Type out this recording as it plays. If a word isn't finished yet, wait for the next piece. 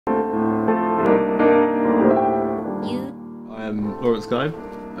Laurence guy,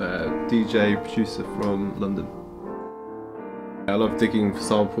 DJ, producer from London. I love digging for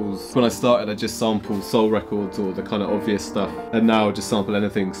samples. When I started, I just sampled soul records or the kind of obvious stuff, and now I just sample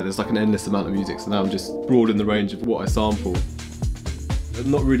anything. So there's like an endless amount of music, so now I'm just broadening the range of what I sample. I'm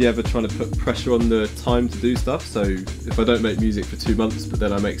not really ever trying to put pressure on the time to do stuff, so if I don't make music for 2 months but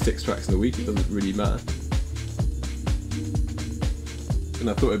then I make 6 tracks in a week, it doesn't really matter. And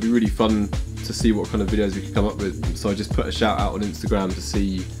I thought it'd be really fun to see what kind of videos we could come up with, so I just put a shout out on Instagram to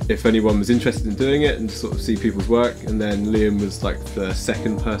see if anyone was interested in doing it and to sort of see people's work, and then Liam was like the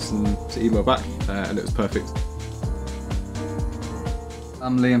second person to email back, and it was perfect.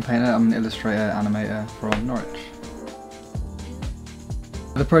 I'm Liam Painter, I'm an illustrator, animator from Norwich.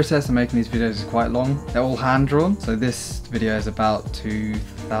 The process of making these videos is quite long. They're all hand drawn, so this video is about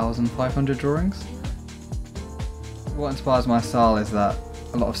 2,500 drawings. What inspires my style is that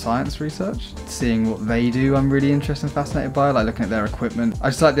a lot of science research. Seeing what they do I'm really interested and fascinated by, like looking at their equipment. I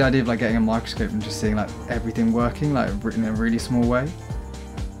just like the idea of like getting a microscope and just seeing like everything working like in a really small way.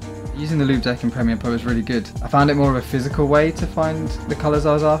 Using the Loupedeck in Premiere Pro was really good. I found it more of a physical way to find the colours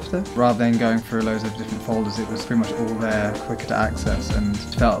I was after. Rather than going through loads of different folders, it was pretty much all there, quicker to access, and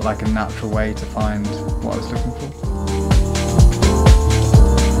felt like a natural way to find what I was looking for.